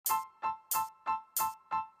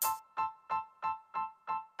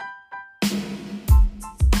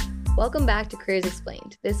Welcome back to Careers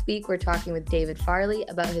Explained. This week we're talking with David Farley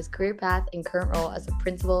about his career path and current role as a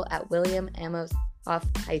principal at William Hough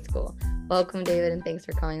High School. Welcome, David, and thanks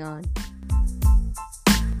for coming on.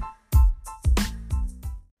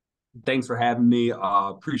 Thanks for having me.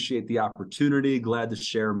 Appreciate the opportunity. Glad to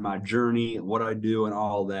share my journey, what I do, and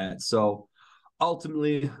all that. So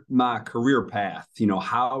ultimately, my career path,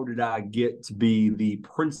 how did I get to be the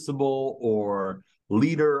principal or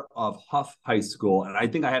leader of Hough High School? And I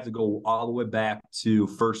think I have to go all the way back to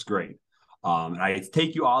first grade. And I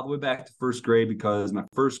take you all the way back to first grade because my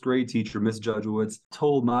first grade teacher, Miss Judgewitz,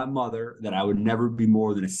 told my mother that I would never be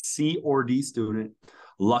more than a C or D student,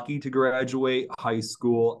 lucky to graduate high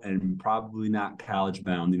school and probably not college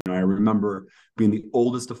bound. I remember being the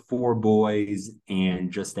oldest of four boys and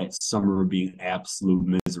just that summer being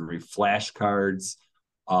absolute misery. Flashcards,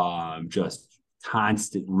 just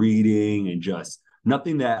constant reading and just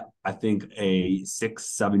nothing that I think a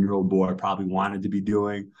 6-7-year-old boy probably wanted to be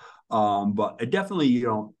doing. But it definitely,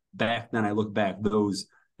 back then I look back,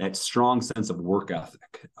 that strong sense of work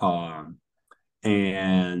ethic.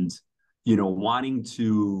 And wanting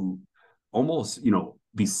to almost,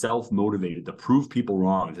 be self-motivated to prove people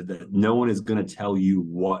wrong, that no one is going to tell you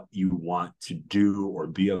what you want to do or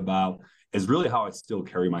be about, is really how I still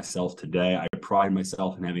carry myself today. I pride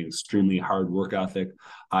myself in having extremely hard work ethic.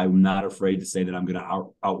 I'm not afraid to say that I'm going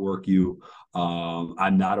to outwork you.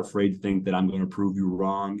 I'm not afraid to think that I'm going to prove you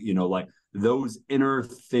wrong. Those inner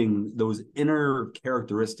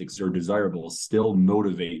characteristics are desirable, still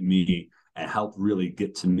motivate me and help really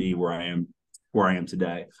get to me where I am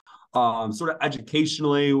today. Sort of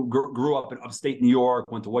educationally, grew up in upstate New York,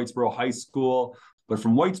 went to Whitesboro High School. But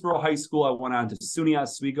from Whitesboro High School, I went on to SUNY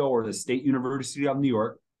Oswego, or the State University of New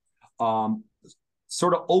York.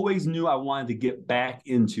 Sort of always knew I wanted to get back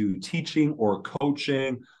into teaching or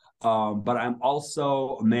coaching. But I'm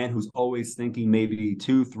also a man who's always thinking maybe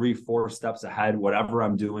 2, 3, 4 steps ahead, whatever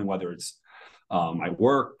I'm doing, whether it's my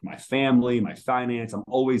work, my family, my finance. I'm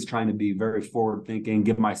always trying to be very forward thinking,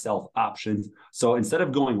 give myself options. So instead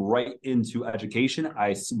of going right into education,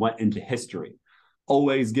 I went into history,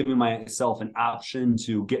 always giving myself an option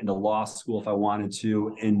to get into law school if I wanted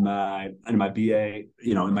to in my BA,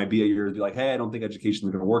 in my BA year, be like, hey, I don't think education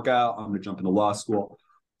is going to work out. I'm going to jump into law school.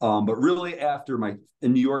 But really,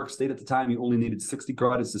 in New York State at the time, you only needed 60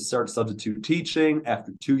 credits to start substitute teaching.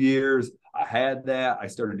 After 2 years, I had that. I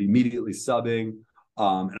started immediately subbing.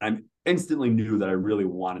 And I instantly knew that I really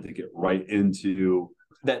wanted to get right into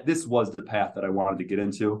that. This was the path that I wanted to get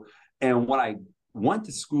into. And when I went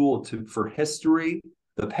to school for history,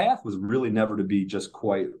 the path was really never to be just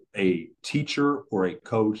quite a teacher or a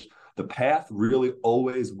coach. The path really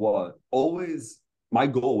my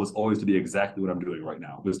goal was always to be exactly what I'm doing right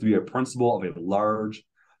now. It was to be a principal of a large,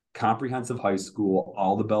 comprehensive high school,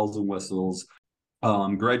 all the bells and whistles.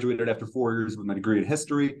 Graduated after 4 years with my degree in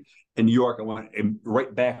history. In New York, I went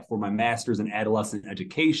right back for my master's in adolescent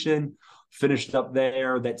education. Finished up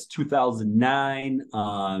there. That's 2009.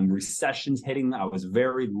 Recession's hitting. I was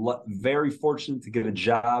very, very fortunate to get a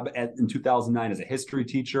job in 2009 as a history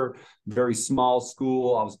teacher. Very small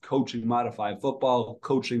school. I was coaching modified football,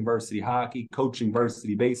 coaching varsity hockey, coaching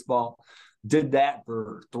varsity baseball. Did that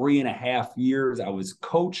for 3.5 years. I was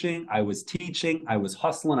coaching, I was teaching, I was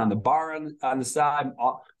hustling on the bar on the side.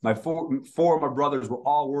 My four of my brothers were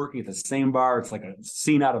all working at the same bar. It's like a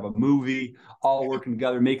scene out of a movie, all working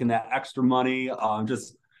together, making that extra money.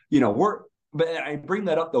 Work. But I bring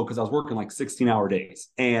that up though, because I was working like 16-hour days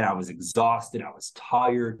and I was exhausted. I was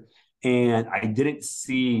tired and I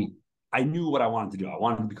knew what I wanted to do. I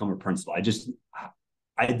wanted to become a principal.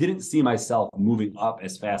 I didn't see myself moving up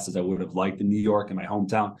as fast as I would have liked in New York, in my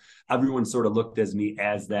hometown. Everyone sort of looked at me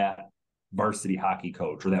as that varsity hockey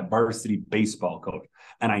coach or that varsity baseball coach.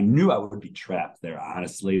 And I knew I would be trapped there,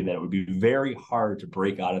 honestly, that it would be very hard to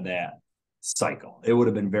break out of that cycle. It would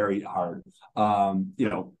have been very hard.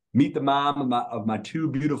 Meet the mom of my 2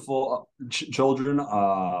 beautiful children.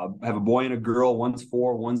 I have a boy and a girl. One's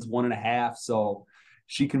 4, one's 1.5. So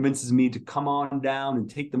she convinces me to come on down and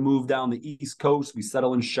take the move down the East Coast. We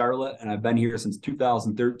settle in Charlotte, and I've been here since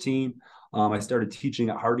 2013. I started teaching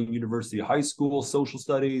at Harding University High School, social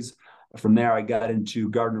studies. From there, I got into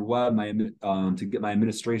Gardner-Webb to get my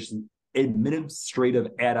administrative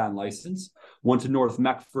add-on license. Went to North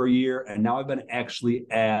Mech for a year, and now I've been actually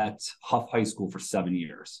at Hough High School for 7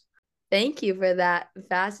 years. Thank you for that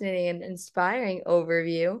fascinating and inspiring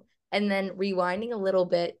overview. And then rewinding a little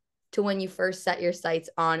bit to when you first set your sights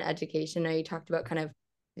on education. Now you talked about kind of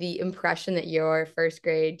the impression that your first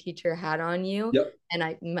grade teacher had on you. Yep. And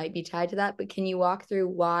I might be tied to that, but can you walk through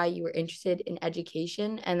why you were interested in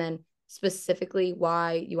education and then specifically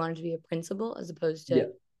why you wanted to be a principal as opposed to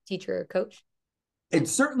teacher or coach? It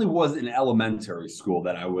certainly was in elementary school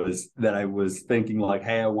that I was thinking like,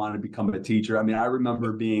 hey, I want to become a teacher. I mean, I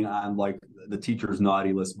remember being on like the teacher's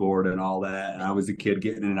naughty list board and all that, and I was a kid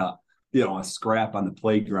getting in a scrap on the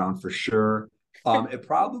playground for sure. It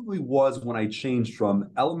probably was when I changed from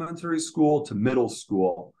elementary school to middle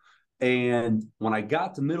school. And when I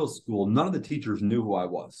got to middle school, none of the teachers knew who I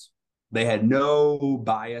was. They had no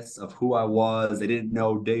bias of who I was. They didn't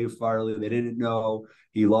know Dave Farley. They didn't know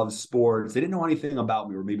he loves sports. They didn't know anything about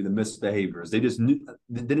me or maybe the misbehaviors. They just knew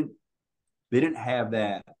they didn't have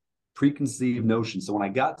that preconceived notion. So when I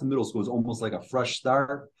got to middle school, it was almost like a fresh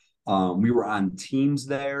start. We were on teams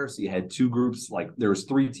there. So you had two groups, like there was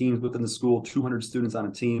 3 teams within the school, 200 students on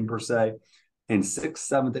a team per se. In 6th,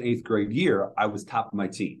 7th, and 8th grade year, I was top of my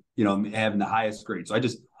team, having the highest grade. So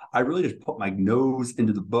I really just put my nose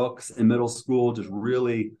into the books in middle school, just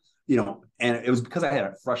really, and it was because I had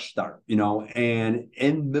a fresh start, and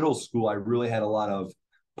in middle school, I really had a lot of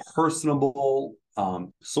personable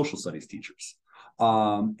social studies teachers.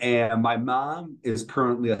 And my mom is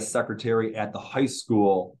currently a secretary at the high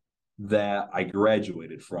school that I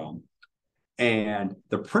graduated from. And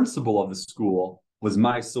the principal of the school was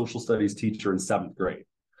my social studies teacher in 7th grade.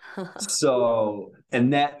 So,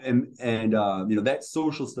 that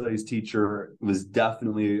social studies teacher was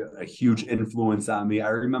definitely a huge influence on me. I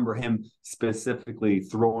remember him specifically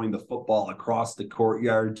throwing the football across the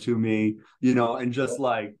courtyard to me, and just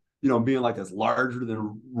like, being like this larger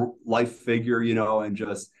than life figure, and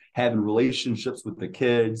just having relationships with the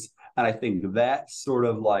kids. And I think that sort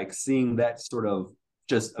of like seeing that sort of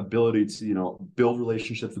just ability to, build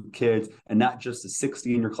relationships with kids and not just a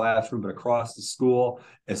 60 in your classroom, but across the school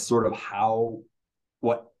is sort of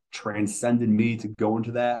what transcended me to go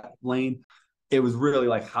into that lane. It was really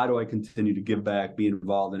like, how do I continue to give back, be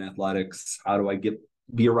involved in athletics? How do I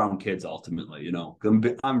be around kids ultimately,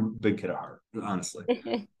 I'm a big kid at heart,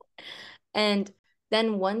 honestly. And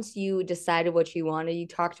then once you decided what you wanted, you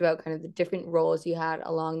talked about kind of the different roles you had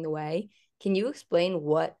along the way. Can you explain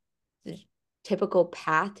what the typical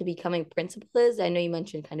path to becoming principal is? I know you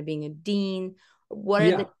mentioned kind of being a dean. What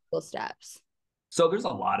are the typical steps? So there's a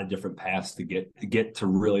lot of different paths to get to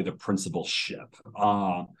really the principalship.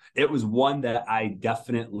 It was one that I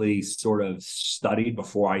definitely sort of studied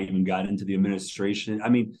before I even got into the administration. I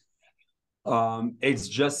mean, it's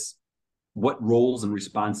just what roles and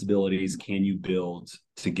responsibilities can you build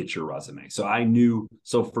to get your resume?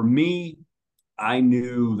 So for me, I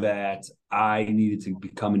knew that I needed to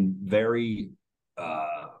become very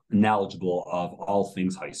knowledgeable of all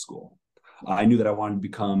things high school. I knew that I wanted to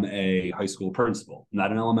become a high school principal,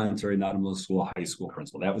 not an elementary, not a middle school, high school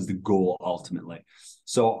principal. That was the goal ultimately.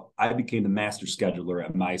 So I became the master scheduler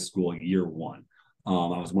at my school year 1. I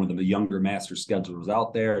was one of the younger master schedulers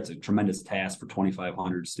out there. It's a tremendous task for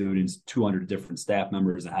 2,500 students, 200 different staff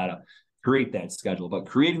members, and how to create that schedule. But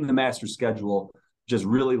creating the master schedule just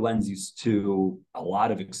really lends you to a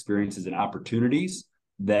lot of experiences and opportunities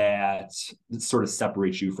that sort of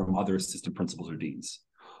separates you from other assistant principals or deans.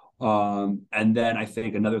 And then I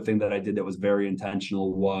think another thing that I did that was very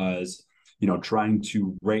intentional was, trying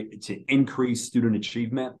to increase student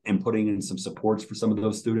achievement and putting in some supports for some of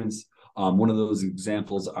those students. One of those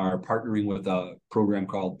examples are partnering with a program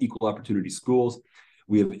called Equal Opportunity Schools.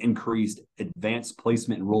 We have increased advanced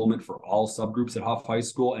placement enrollment for all subgroups at Hough High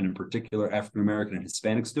School, and in particular, African American and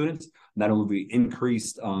Hispanic students. Not only have we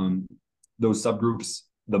increased those subgroups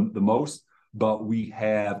the most, but we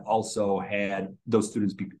have also had those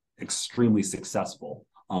students be extremely successful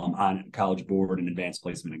on College Board and advanced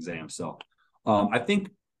placement exams. So I think,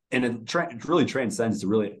 and it really transcends to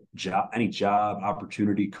really any job,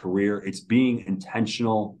 opportunity, career. It's being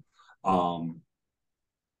intentional.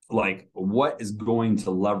 Like, what is going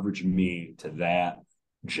to leverage me to that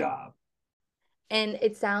job? And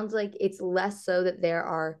it sounds like it's less so that there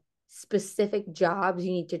are specific jobs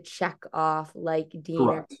you need to check off, like dean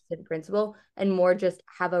or principal, and more just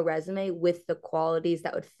have a resume with the qualities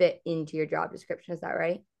that would fit into your job description. Is that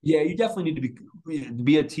right? Yeah, you definitely need to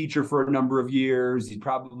be a teacher for a number of years. You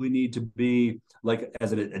probably need to be like,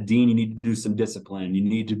 as a dean, you need to do some discipline. You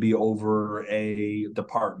need to be over a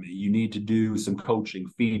department. You need to do some coaching,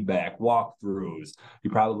 feedback, walkthroughs. You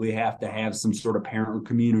probably have to have some sort of parent or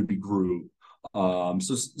community group. So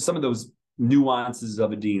some of those nuances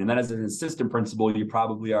of a dean. And then as an assistant principal, you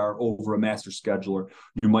probably are over a master scheduler.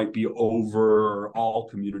 You might be over all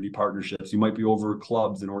community partnerships. You might be over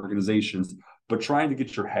clubs and organizations, but trying to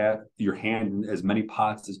get your hand in as many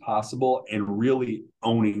pots as possible and really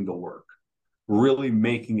owning the work, really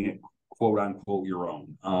making it quote unquote your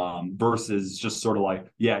own, versus just sort of like,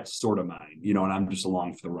 yeah, it's sort of mine, and I'm just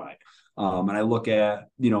along for the ride. And I look at,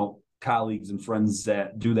 colleagues and friends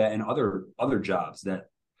that do that in other jobs that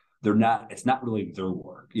it's not really their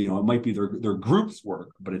work. It might be their group's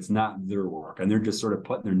work, but it's not their work. And they're just sort of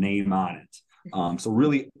putting their name on it. So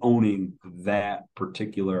really owning that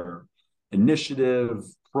particular initiative,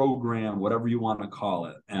 program, whatever you want to call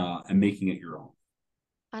it, and making it your own.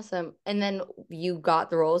 Awesome. And then you got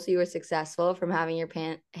the role, so you were successful from having your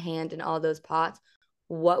hand in all those pots.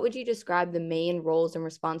 What would you describe the main roles and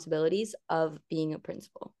responsibilities of being a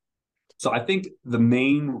principal? So I think the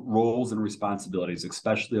main roles and responsibilities,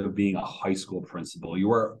 especially of being a high school principal,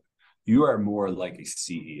 you are more like a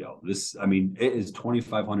CEO. It is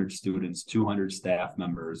 2,500 students, 200 staff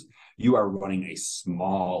members. You are running a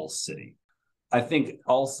small city. I think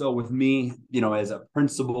also with me, as a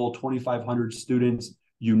principal, 2,500 students,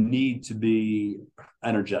 you need to be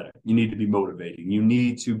energetic. You need to be motivating. You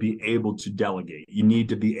need to be able to delegate. You need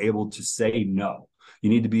to be able to say no.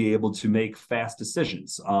 You need to be able to make fast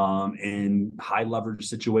decisions in high leverage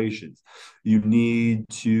situations. You need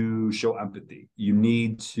to show empathy. You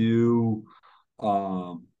need to,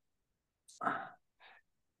 I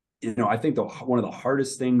think one of the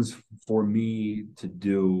hardest things for me to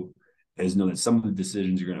do is know that some of the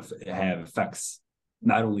decisions you're going to have affects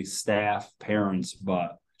not only staff, parents,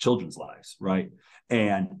 but children's lives, right?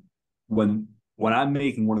 And when I'm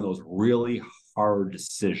making one of those really hard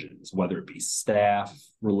decisions, whether it be staff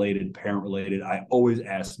related, parent related, I always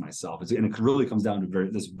ask myself, and it really comes down to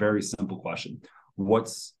this very simple question: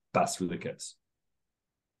 what's best for the kids?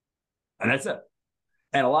 And that's it.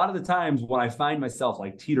 And a lot of the times when I find myself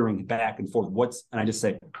like teetering back and forth, and I just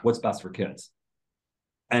say, what's best for kids?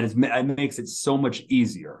 And it makes it so much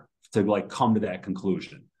easier to like come to that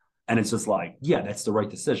conclusion. And it's just like, yeah, that's the right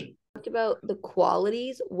decision. Talked about the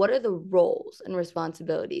qualities. What are the roles and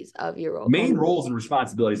responsibilities of your role? Main roles and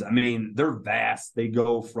responsibilities, they're vast. They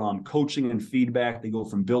go from coaching and feedback. They go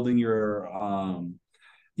from building your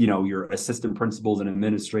assistant principals and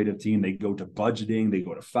administrative team. They go to budgeting. They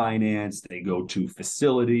go to finance. They go to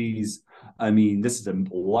facilities. This is a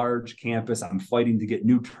large campus. I'm fighting to get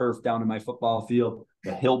new turf down in my football field.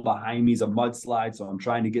 The hill behind me is a mudslide, so I'm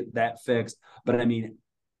trying to get that fixed. But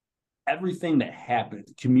everything that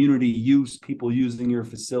happens, community use, people using your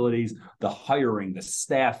facilities, the hiring, the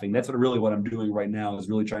staffing, that's what I'm doing right now is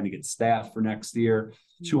really trying to get staff for next year.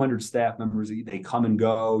 200 staff members, they come and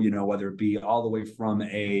go, whether it be all the way from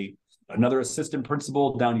another assistant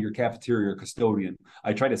principal down to your cafeteria or custodian.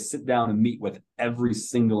 I try to sit down and meet with every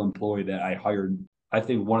single employee that I hired. I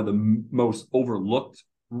think one of the most overlooked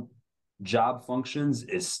job functions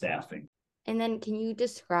is staffing. And then can you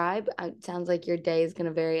describe, it sounds like your day is going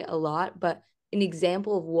to vary a lot, but an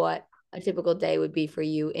example of what a typical day would be for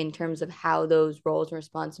you in terms of how those roles and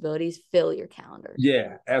responsibilities fill your calendar?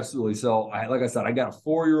 Yeah, absolutely. So like I said, I got a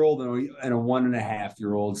 4-year-old and a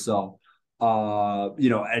 1.5-year-old. So,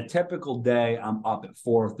 a typical day, I'm up at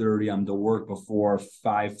 4:30. I'm to work before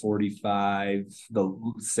 5:45,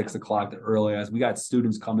 the 6 o'clock, the earliest. We got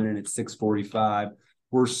students coming in at 6:45.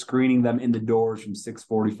 We're screening them in the doors from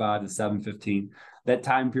 6:45 to 7:15. That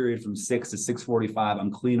time period from 6 to 6:45,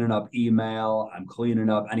 I'm cleaning up email. I'm cleaning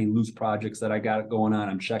up any loose projects that I got going on.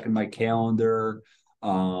 I'm checking my calendar.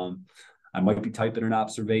 I might be typing an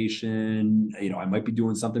observation. I might be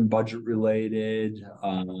doing something budget related.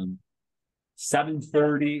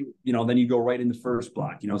 7:30, then you go right in the first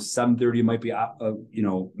block. 7:30, you might be,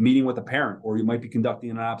 meeting with a parent, or you might be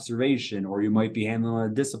conducting an observation, or you might be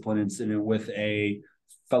handling a discipline incident with a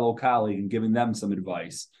fellow colleague and giving them some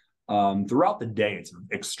advice. Throughout the day, it's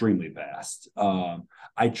extremely vast.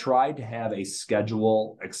 I tried to have a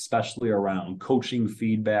schedule, especially around coaching,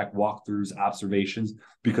 feedback, walkthroughs, observations,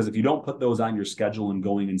 because if you don't put those on your schedule and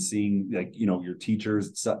going and seeing your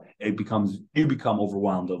teachers, you become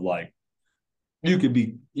overwhelmed of like, you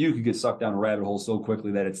could get sucked down a rabbit hole so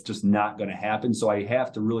quickly that it's just not going to happen. So I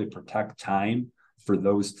have to really protect time for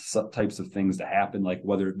those types of things to happen. Like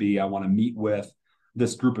whether it be, I want to meet with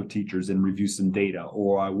this group of teachers and review some data,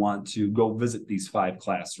 or I want to go visit these 5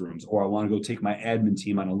 classrooms, or I want to go take my admin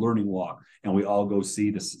team on a learning walk and we all go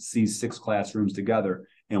see 6 classrooms together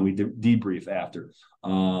and we debrief after.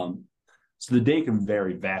 So the day can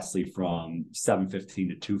vary vastly from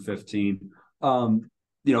 7:15 to 2:15.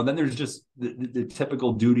 Then there's just the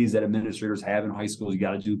typical duties that administrators have in high schools. You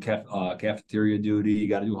got to do cafeteria duty. You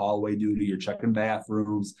got to do hallway duty. You're checking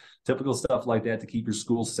bathrooms, typical stuff like that to keep your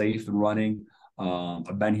school safe and running.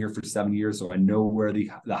 I've been here for 7 years, so I know where the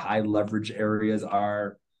high leverage areas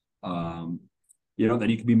are. Then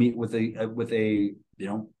you can be meeting with a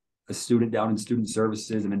a student down in student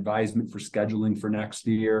services and advisement for scheduling for next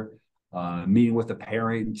year, meeting with a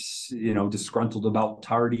parent, disgruntled about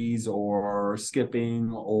tardies or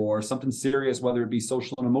skipping or something serious, whether it be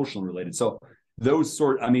social and emotional related. So that's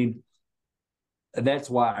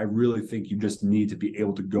why I really think you just need to be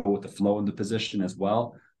able to go with the flow in the position as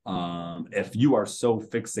well. If you are so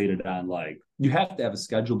fixated on like, you have to have a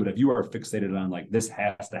schedule, but if you are fixated on like, this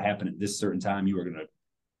has to happen at this certain time, you are going to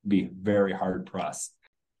be very hard pressed.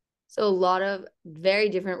 So a lot of very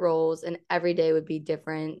different roles, and every day would be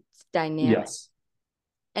different dynamics. Yes.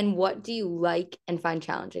 And what do you like and find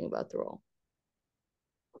challenging about the role?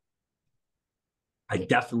 I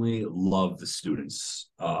definitely love the students.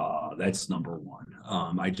 That's number one.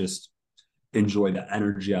 I just enjoy the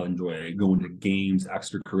energy. I enjoy going to games,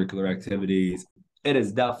 extracurricular activities. It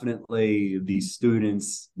is definitely the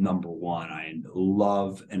students number one. I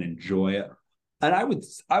love and enjoy it. And I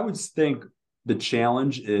would think the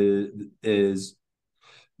challenge is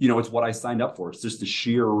it's what I signed up for. It's just the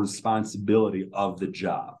sheer responsibility of the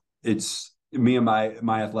job. It's me and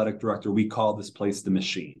my athletic director, we call this place the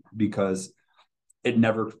machine because it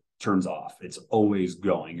never turns off. It's always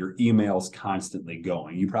going. Your email's constantly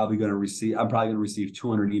going. I'm probably going to receive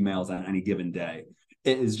 200 emails on any given day.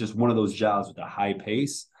 It is just one of those jobs with a high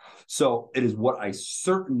pace. So it is what I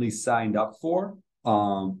certainly signed up for.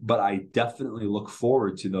 But I definitely look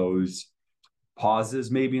forward to those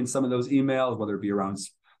pauses, maybe in some of those emails, whether it be around,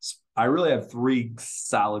 I really have 3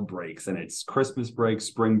 solid breaks, and it's Christmas break,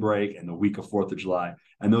 spring break, and the week of 4th of July.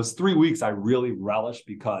 And those 3 weeks I really relish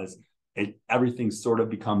because everything sort of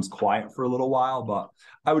becomes quiet for a little while. But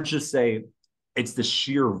I would just say it's the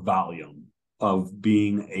sheer volume of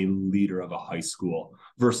being a leader of a high school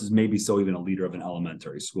versus maybe even a leader of an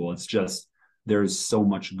elementary school. It's just, there's so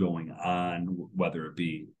much going on, whether it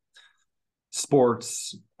be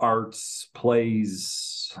sports, arts,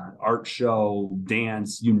 plays, art show,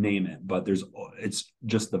 dance, you name it. But it's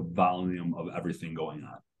just the volume of everything going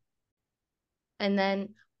on. And then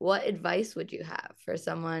what advice would you have for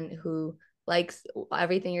someone who likes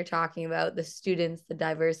everything you're talking about, the students, the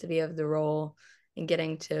diversity of the role, and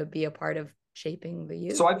getting to be a part of shaping the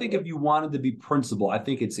youth? So I think if you wanted to be principal, I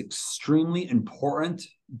think it's extremely important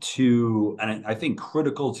and I think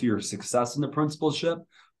critical to your success in the principalship,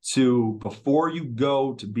 before you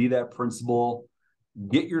go to be that principal,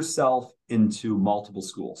 get yourself into multiple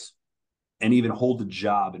schools and even hold a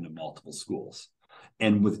job into multiple schools.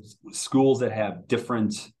 And with schools that have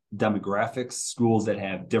different demographics, schools that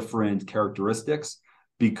have different characteristics,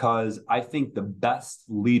 because I think the best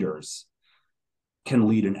leaders can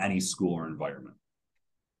lead in any school or environment.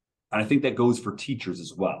 And I think that goes for teachers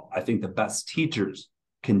as well. I think the best teachers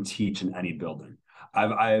can teach in any building.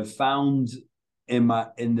 I have found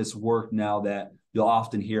in this work now that you'll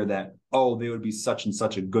often hear that, oh, they would be such and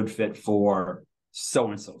such a good fit for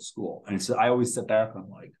so-and-so school. And so I always sit back and I'm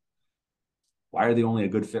like, why are they only a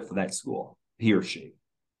good fit for that school, he or she?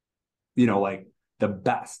 Like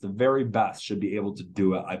the very best should be able to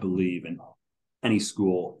do it, I believe, in any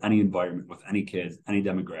school, any environment, with any kids, any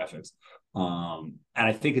demographics. And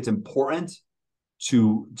I think it's important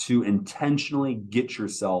to intentionally get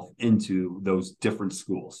yourself into those different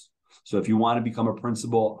schools. So if you want to become a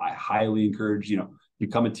principal, I highly encourage,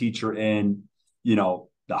 become a teacher in,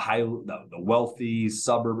 the wealthy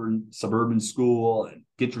suburban school, and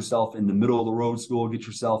get yourself in the middle of the road school, get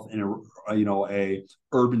yourself in a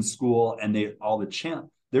urban school, and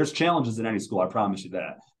there's challenges in any school, I promise you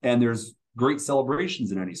that. And there's great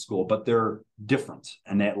celebrations in any school, but they're different,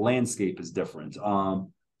 and that landscape is different.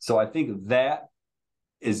 So I think that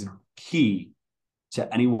is key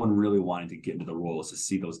to anyone really wanting to get into the role, is to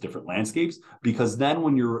see those different landscapes, because then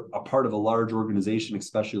when you're a part of a large organization,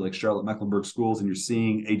 especially like Charlotte Mecklenburg Schools, and you're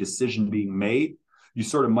seeing a decision being made,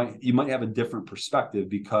 you might have a different perspective,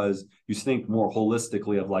 because you think more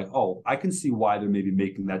holistically of like, oh, I can see why they're maybe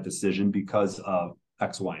making that decision because of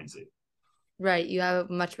X, Y, and Z. Right. You have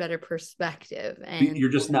a much better perspective, and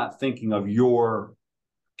you're just not thinking of your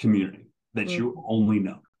community that you only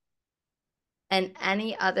know. And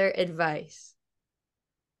any other advice?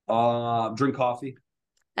 Drink coffee.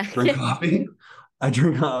 Drink coffee. I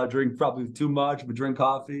drink probably too much, but drink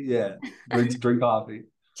coffee. Yeah, drink coffee.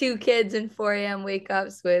 2 kids and 4 a.m. wake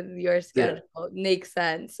ups with your schedule. Yeah. Makes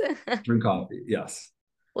sense. Drink coffee. Yes.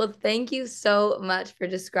 Well, thank you so much for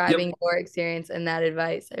describing your experience and that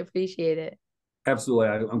advice. I appreciate it.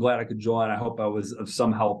 Absolutely. I'm glad I could join. I hope I was of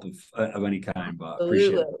some help of any kind, but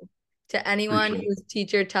appreciate it. To anyone whose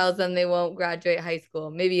teacher tells them they won't graduate high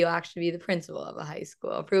school, maybe you'll actually be the principal of a high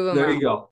school. Prove them wrong. There you go.